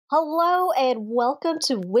Hello and welcome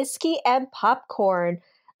to Whiskey and Popcorn.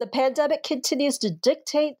 The pandemic continues to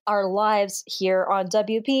dictate our lives here on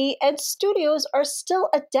WP, and studios are still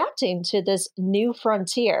adapting to this new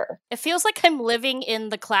frontier. It feels like I'm living in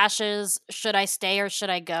the clashes, should I stay or should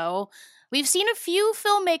I go? We've seen a few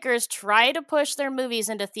filmmakers try to push their movies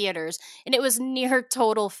into theaters, and it was near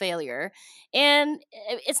total failure. And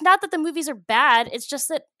it's not that the movies are bad, it's just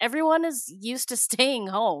that everyone is used to staying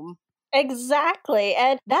home. Exactly,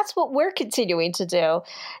 and that's what we're continuing to do.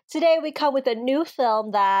 Today, we come with a new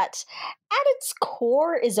film that, at its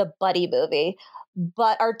core, is a buddy movie,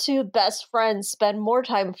 but our two best friends spend more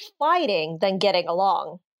time fighting than getting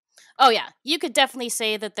along. Oh, yeah, you could definitely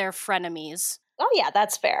say that they're frenemies. Oh, yeah,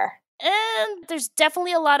 that's fair. And there's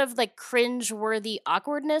definitely a lot of cringe-worthy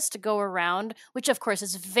awkwardness to go around, which of course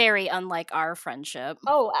is very unlike our friendship.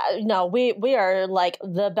 Oh, no, we are like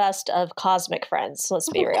the best of cosmic friends, let's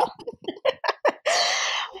be real.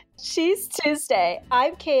 She's Tuesday.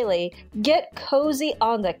 I'm Kaylee. Get cozy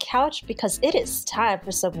on the couch because it is time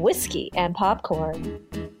for some whiskey and popcorn.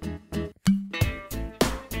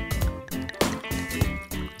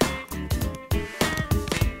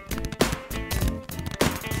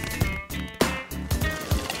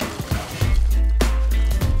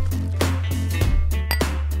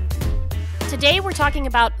 Today we're talking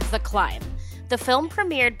about The Climb. The film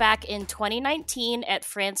premiered back in 2019 at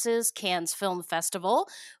France's Cannes Film Festival,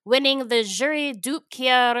 winning the Jury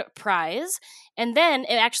d'Uppert Prize, and then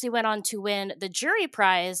it actually went on to win the Jury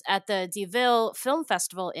Prize at the Deauville Film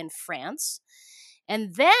Festival in France.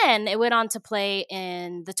 And then it went on to play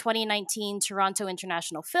in the 2019 Toronto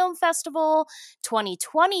International Film Festival,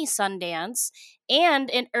 2020 Sundance, and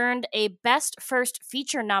it earned a Best First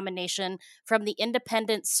Feature nomination from the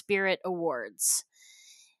Independent Spirit Awards.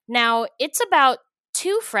 Now, it's about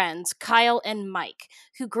two friends, Kyle and Mike,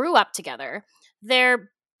 who grew up together.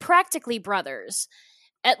 They're practically brothers,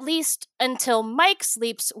 at least until Mike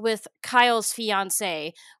sleeps with Kyle's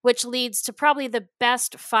fiancée, which leads to probably the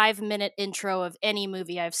best 5-minute intro of any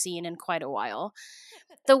movie I've seen in quite a while.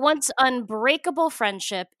 The once unbreakable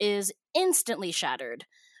friendship is instantly shattered,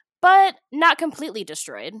 but not completely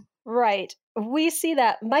destroyed. Right. We see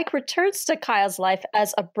that Mike returns to Kyle's life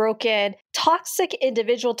as a broken, toxic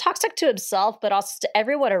individual, toxic to himself, but also to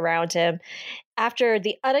everyone around him, after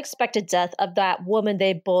the unexpected death of that woman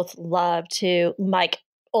they both loved, who Mike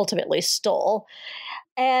ultimately stole.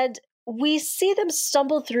 And we see them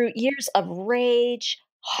stumble through years of rage,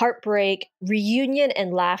 heartbreak, reunion,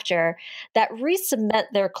 and laughter that re cement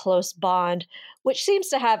their close bond, which seems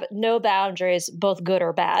to have no boundaries, both good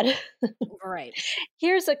or bad. Right.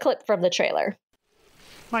 Here's a clip from the trailer.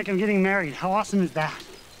 Mike, I'm getting married. How awesome is that?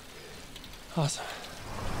 Awesome.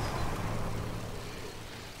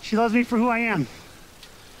 She loves me for who I am.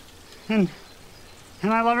 And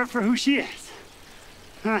I love her for who she is.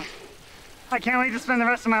 I can't wait to spend the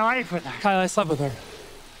rest of my life with her. Kyle, I slept with her.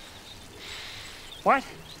 What?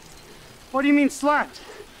 What do you mean slept?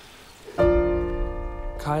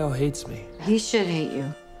 Kyle hates me. He should hate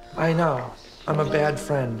you. I know. I'm a bad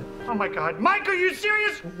friend. Oh my God. Mike, are you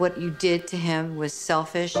serious? What you did to him was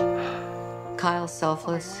selfish. Kyle's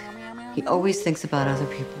selfless. He always thinks about other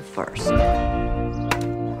people first.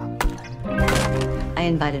 I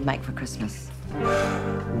invited Mike for Christmas.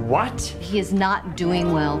 What? He is not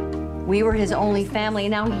doing well. We were his only family,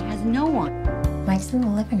 and now he has no one. Mike's in the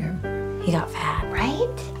living room. He got fat,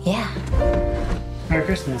 right? Yeah. Merry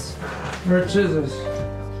Christmas. Merry Jesus.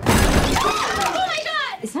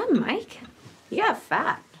 Is that Mike? He got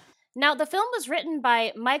fat. Now, the film was written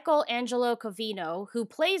by Michael Angelo Covino, who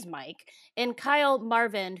plays Mike, and Kyle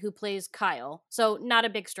Marvin, who plays Kyle, so not a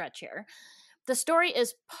big stretch here. The story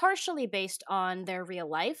is partially based on their real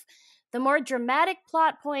life. The more dramatic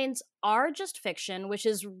plot points are just fiction, which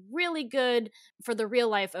is really good for the real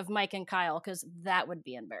life of Mike and Kyle, because that would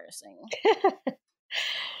be embarrassing.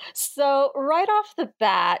 So, right off the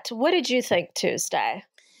bat, what did you think, Tuesday?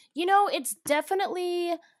 You know, it's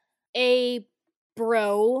definitely a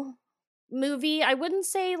bro movie. I wouldn't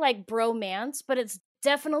say like bromance, but it's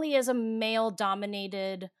definitely is a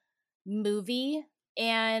male-dominated movie.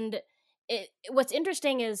 And what's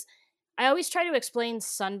interesting is I always try to explain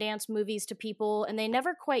Sundance movies to people, and they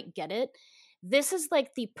never quite get it. This is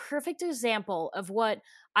like the perfect example of what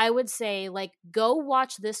I would say, like, go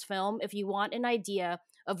watch this film if you want an idea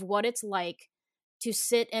of what it's like to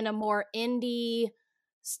sit in a more indie,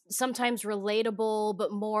 sometimes relatable,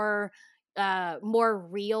 but more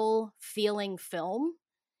real feeling film.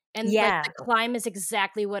 And Yeah. The Climb is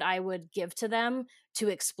exactly what I would give to them to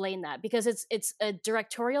explain that, because it's a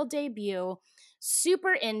directorial debut,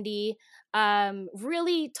 super indie.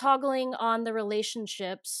 really toggling on the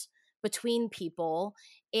relationships between people.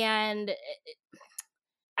 And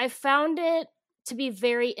I found it to be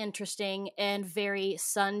very interesting and very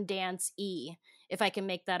Sundance-y, if I can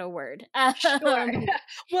make that a word. Sure.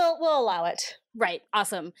 We'll allow it. Right.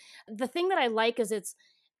 Awesome. The thing that I like is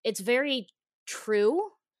it's very true.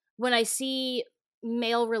 When I see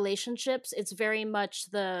male relationships, it's very much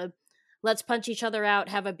the let's punch each other out,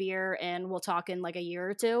 have a beer, and we'll talk in like a year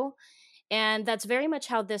or two. And that's very much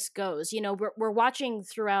how this goes. You know, we're watching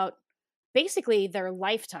throughout basically their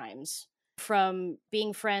lifetimes, from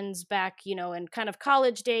being friends back, you know, in kind of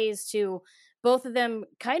college days, to both of them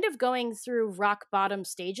kind of going through rock bottom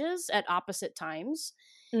stages at opposite times.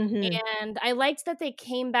 Mm-hmm. And I liked that they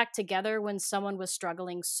came back together when someone was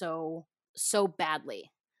struggling so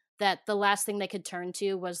badly that the last thing they could turn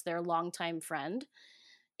to was their longtime friend.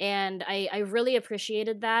 And I really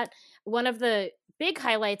appreciated that. One of the big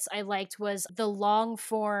highlights I liked was the long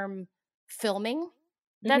form filming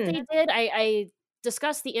that they did. I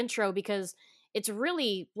discussed the intro because it's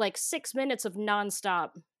really like 6 minutes of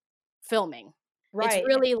nonstop filming. Right. It's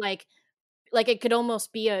really like it could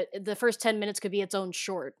almost be the first 10 minutes could be its own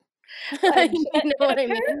short. And, You know what I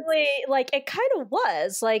mean? apparently, like, it kind of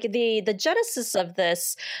was like the genesis of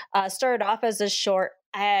this started off as a short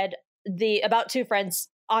ad about two friends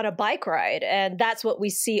on a bike ride, and that's what we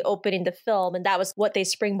see opening the film, and that was what they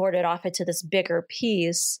springboarded off into this bigger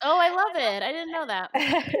piece. Oh, I love it. I didn't know that.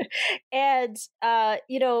 And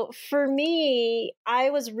you know, for me,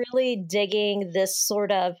 I was really digging this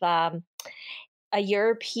sort of a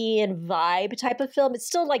European vibe type of film. It's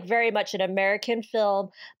still like very much an American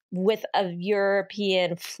film with a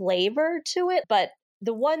European flavor to it. But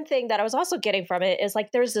the one thing that I was also getting from it is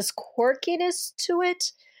like there's this quirkiness to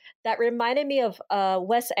it that reminded me of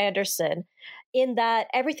Wes Anderson, in that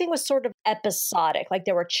everything was sort of episodic, like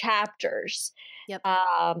there were chapters. Yep.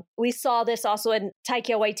 We saw this also in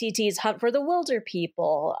Taika Waititi's Hunt for the Wilder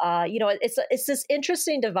People. You know, it's this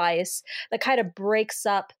interesting device that kind of breaks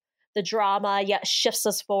up the drama, yet shifts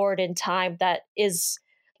us forward in time, that is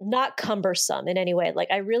not cumbersome in any way. Like,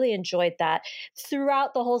 I really enjoyed that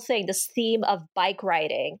throughout the whole thing. This theme of bike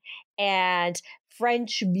riding and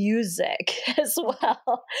French music as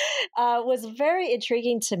well was very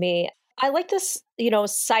intriguing to me. I like this, you know,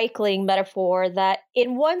 cycling metaphor that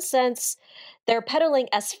in one sense, they're pedaling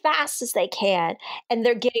as fast as they can and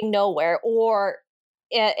they're getting nowhere, or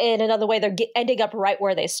in another way, they're ending up right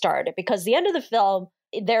where they started, because the end of the film,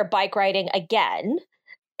 they're bike riding again,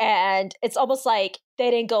 and it's almost like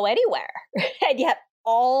they didn't go anywhere. And yet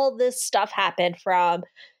all this stuff happened, from,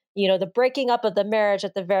 you know, the breaking up of the marriage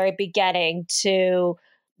at the very beginning to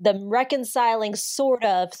them reconciling sort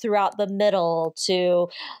of throughout the middle, to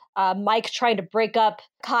Mike trying to break up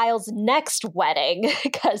Kyle's next wedding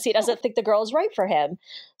because he doesn't think the girl is right for him.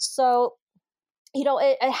 So, you know,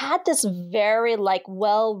 it had this very like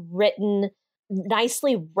well-written,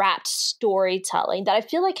 nicely wrapped storytelling that I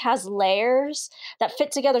feel like has layers that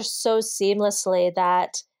fit together so seamlessly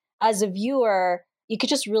that as a viewer, you could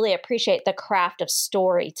just really appreciate the craft of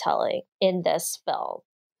storytelling in this film.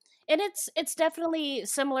 And it's definitely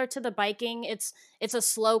similar to the biking. It's a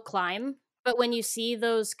slow climb, but when you see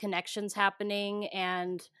those connections happening,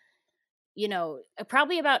 and you know,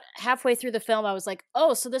 probably about halfway through the film, I was like,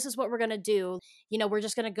 oh, so this is what we're going to do. You know, we're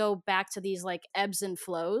just going to go back to these like ebbs and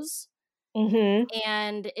flows. Mm-hmm.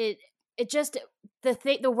 And it just,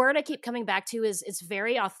 the word I keep coming back to is it's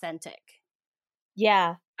very authentic.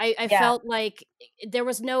 Yeah. I felt like there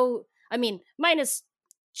was no, I mean, minus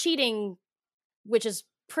cheating, which is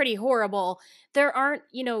pretty horrible. There aren't,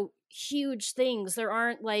 you know, huge things. There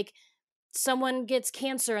aren't like someone gets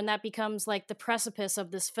cancer and that becomes like the precipice of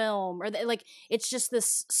this film, or like it's just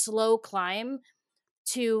this slow climb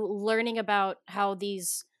to learning about how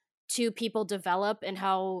these two people develop and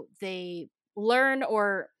how they learn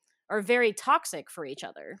or are very toxic for each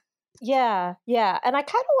other. Yeah, yeah. And I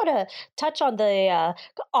kind of want to touch on the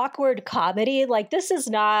awkward comedy. Like, this is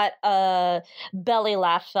not a belly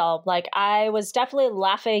laugh film. Like, I was definitely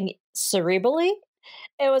laughing cerebrally.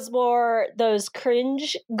 It was more those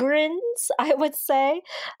cringe grins, I would say.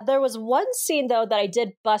 There was one scene, though, that I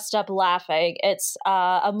did bust up laughing. It's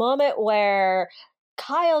a moment where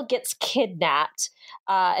Kyle gets kidnapped,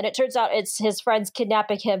 and it turns out it's his friends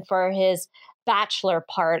kidnapping him for his bachelor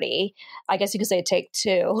party. I guess you could say take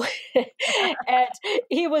two. And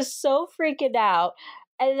he was so freaking out.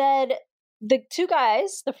 And then the two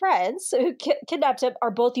guys, the friends who kidnapped him,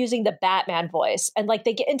 are both using the Batman voice. And like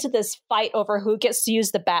they get into this fight over who gets to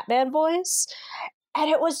use the Batman voice. And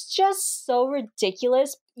it was just so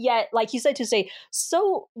ridiculous. Yet, like you said, to say,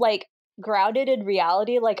 so like grounded in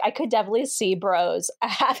reality, like I could definitely see bros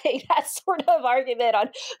having that sort of argument on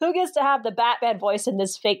who gets to have the Batman voice in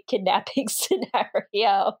this fake kidnapping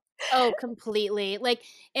scenario. Oh, completely. Like,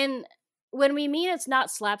 and when we mean it's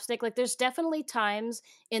not slapstick, like there's definitely times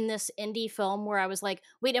in this indie film where I was like,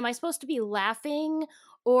 wait, am I supposed to be laughing,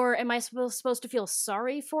 or am I supposed to feel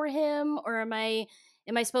sorry for him, or am I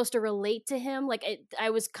supposed to relate to him? Like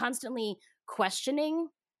I was constantly questioning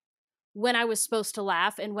when I was supposed to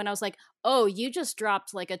laugh and when I was like, oh, you just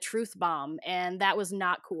dropped like a truth bomb and that was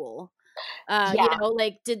not cool. Yeah.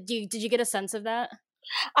 Like did you get a sense of that?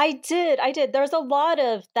 I did. There's a lot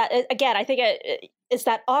of that. Again, I think it's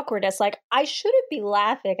that awkwardness. Like, I shouldn't be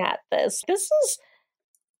laughing at this. This is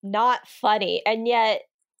not funny. And yet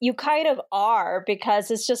you kind of are, because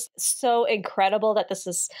it's just so incredible that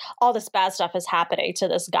all this bad stuff is happening to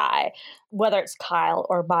this guy, whether it's Kyle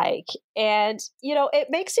or Mike. And, it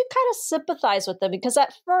makes you kind of sympathize with them, because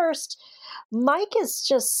at first, Mike is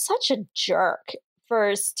just such a jerk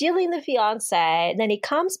for stealing the fiance, and then he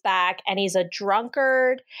comes back and he's a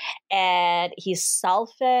drunkard and he's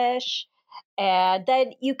selfish, and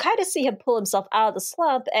then you kind of see him pull himself out of the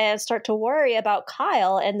slump and start to worry about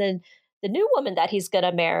Kyle, and then the new woman that he's going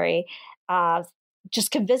to marry,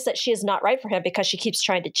 just convinced that she is not right for him because she keeps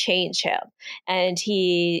trying to change him, and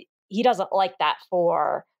he doesn't like that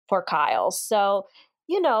for Kyle. So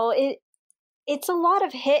it's a lot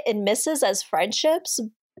of hit and misses as friendships,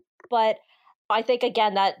 but I think,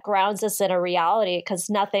 again, that grounds us in a reality, because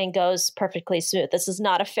nothing goes perfectly smooth. This is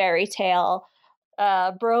not a fairy tale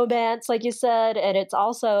bromance, like you said, and it's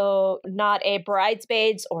also not a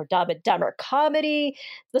Bridesmaids or Dumb and Dumber comedy.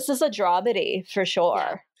 This is a dramedy for sure.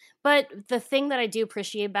 Yeah. But the thing that I do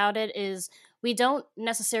appreciate about it is we don't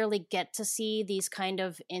necessarily get to see these kind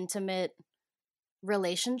of intimate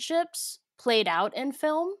relationships played out in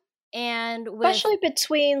film, and especially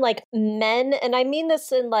between like men, and I mean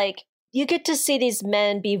this in like, you get to see these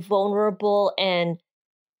men be vulnerable and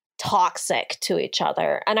toxic to each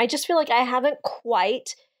other. And I just feel like I haven't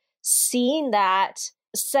quite seen that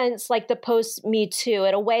since like the post Me Too,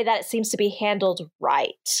 in a way that it seems to be handled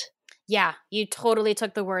right. Yeah, you totally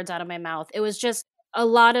took the words out of my mouth. It was just a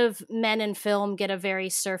lot of men in film get a very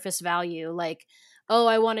surface value, like, oh,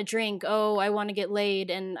 I want to drink, oh, I want to get laid,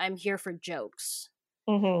 and I'm here for jokes.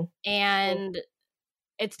 Mm-hmm. And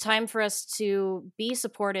it's time for us to be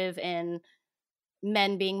supportive in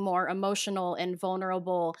men being more emotional and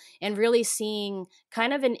vulnerable, and really seeing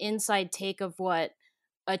kind of an inside take of what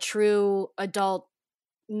a true adult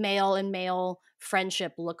male and male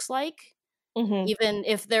friendship looks like. Mm-hmm. Even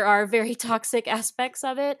if there are very toxic aspects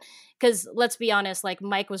of it, because let's be honest, like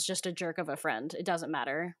Mike was just a jerk of a friend. It doesn't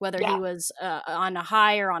matter whether he was on a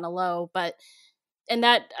high or on a low, and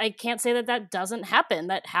that I can't say that doesn't happen.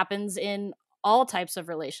 That happens in all types of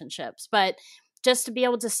relationships, but just to be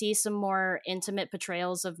able to see some more intimate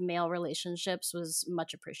portrayals of male relationships was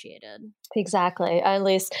much appreciated. Exactly. At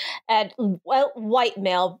least, and white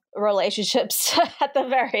male relationships at the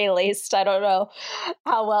very least. I don't know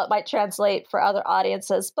how well it might translate for other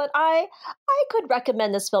audiences, but I could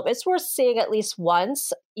recommend this film. It's worth seeing at least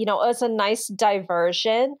once. It's a nice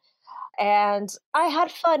diversion, and I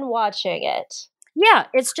had fun watching it. Yeah,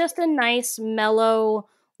 it's just a nice mellow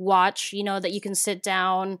watch, that you can sit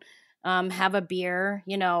down, have a beer,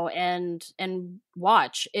 and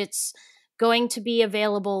watch. It's going to be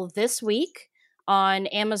available this week on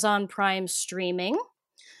Amazon Prime streaming.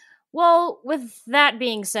 Well, with that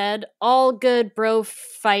being said, all good bro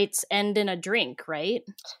fights end in a drink, right?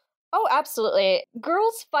 Oh, absolutely.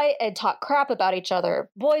 Girls fight and talk crap about each other.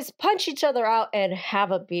 Boys punch each other out and have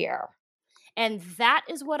a beer. And that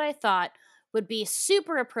is what I thought would be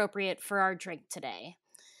super appropriate for our drink today.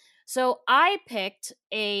 So I picked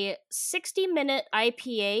a 60-minute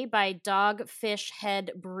IPA by Dogfish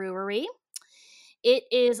Head Brewery. It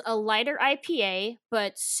is a lighter IPA,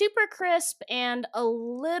 but super crisp and a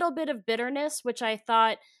little bit of bitterness, which I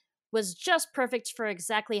thought was just perfect for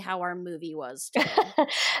exactly how our movie was today.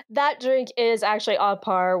 That drink is actually on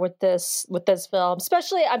par with this film.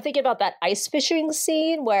 Especially, I'm thinking about that ice fishing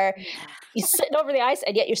scene where you're sitting over the ice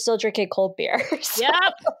and yet you're still drinking cold beer. So.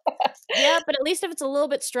 Yep. Yeah, but at least if it's a little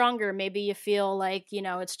bit stronger, maybe you feel like,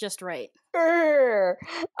 it's just right. I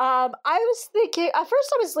was thinking, at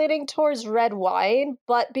first I was leaning towards red wine,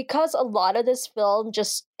 but because a lot of this film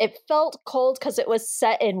it felt cold because it was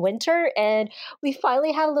set in winter, and we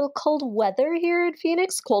finally had a little cold weather here in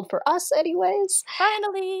Phoenix, cold for us anyways.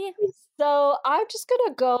 Finally! So I'm just going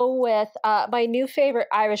to go with my new favorite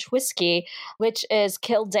Irish whiskey, which is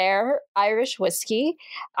Kildare Irish Whiskey.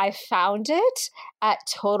 I found it at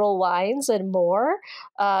Total Wines and More.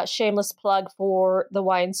 Shameless plug for the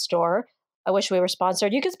wine store. I wish we were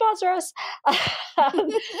sponsored. You can sponsor us.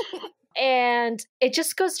 And it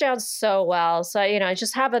just goes down so well. So,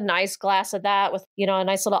 just have a nice glass of that with, a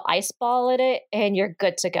nice little ice ball in it, and you're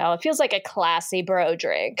good to go. It feels like a classy bro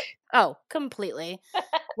drink. Oh, completely.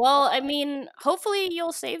 Well, I mean, hopefully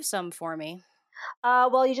you'll save some for me.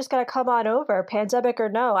 Well, you just got to come on over. Pandemic or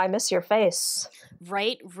no, I miss your face.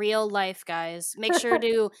 Right? Real life, guys. Make sure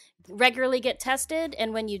to regularly get tested.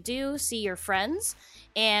 And when you do, see your friends.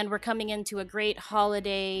 And we're coming into a great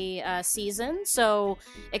holiday season. So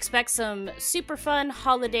expect some super fun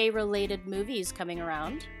holiday-related movies coming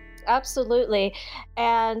around. Absolutely.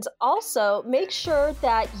 And also make sure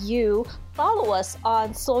that you follow us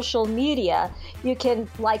on social media. You can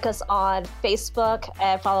like us on Facebook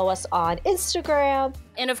and follow us on Instagram.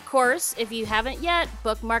 And of course, if you haven't yet,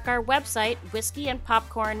 bookmark our website,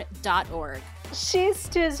 whiskeyandpopcorn.org. She's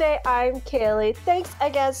Tuesday. I'm Kaylee. Thanks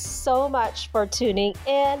again so much for tuning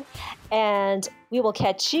in. And we will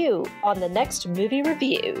catch you on the next movie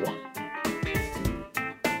review.